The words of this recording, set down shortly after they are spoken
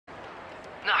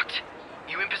Knocked.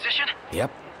 You in position?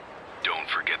 Yep. Don't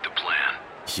forget the plan.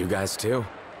 You guys too?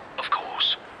 Of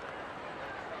course.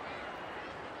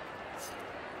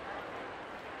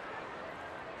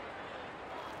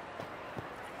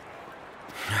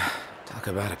 Talk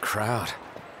about a crowd.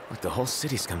 Like the whole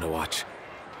city's come to watch.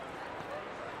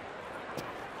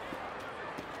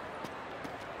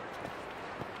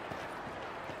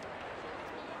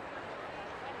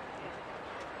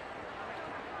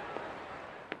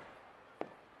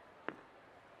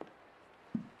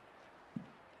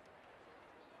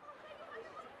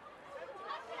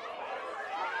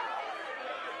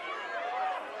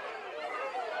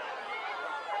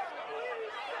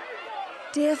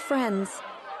 Dear friends,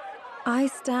 I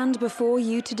stand before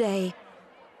you today.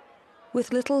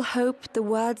 With little hope the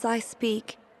words I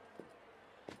speak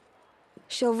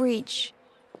shall reach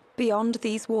beyond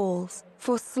these walls.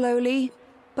 For slowly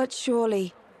but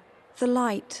surely the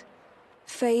light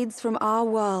fades from our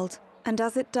world, and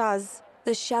as it does,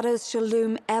 the shadows shall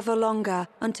loom ever longer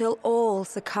until all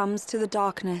succumbs to the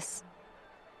darkness.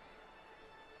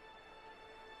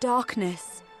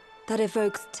 Darkness that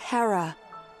evokes terror,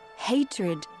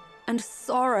 hatred, and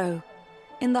sorrow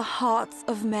in the hearts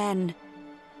of men.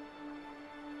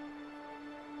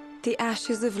 The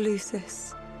ashes of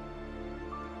Lucis.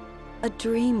 A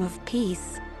dream of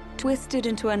peace, twisted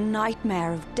into a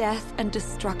nightmare of death and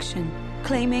destruction,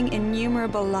 claiming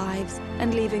innumerable lives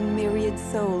and leaving myriad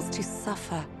souls to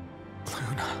suffer.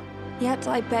 Luna. Yet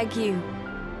I beg you,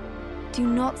 do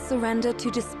not surrender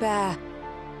to despair.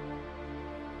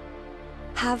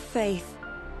 Have faith,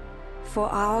 for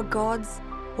our gods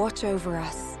watch over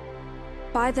us.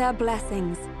 By their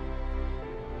blessings,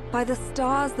 by the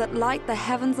stars that light the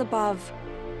heavens above,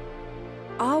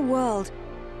 our world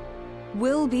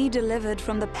will be delivered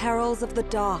from the perils of the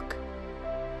dark.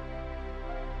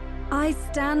 I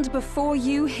stand before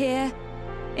you here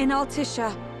in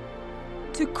Altissia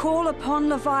to call upon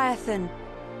Leviathan,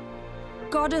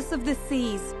 goddess of the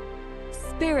seas,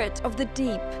 spirit of the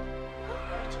deep.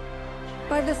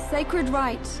 By the sacred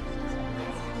rite,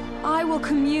 I will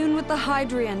commune with the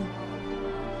Hydrian.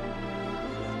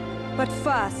 But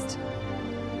first,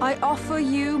 I offer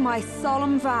you my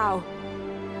solemn vow.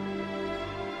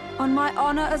 On my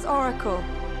honor as Oracle,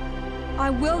 I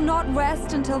will not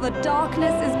rest until the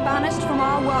darkness is banished from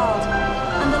our world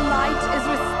and the light is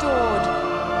restored.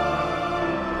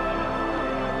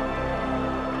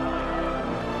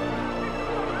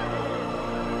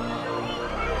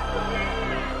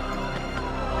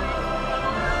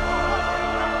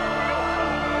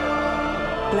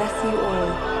 Bless you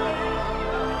all.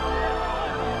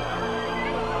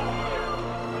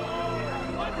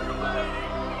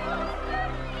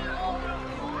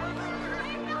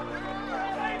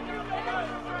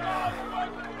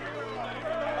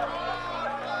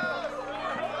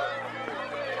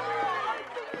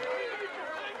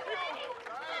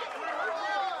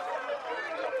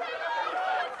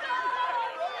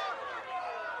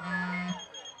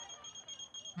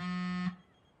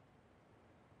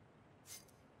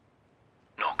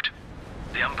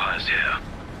 The Empire's here.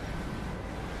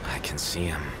 I can see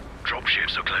him.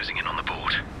 Dropships are closing in on the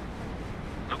port.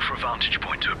 Look for a vantage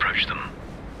point to approach them.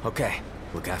 Okay,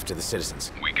 look after the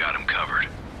citizens. We got them covered.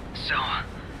 So,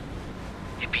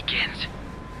 it begins.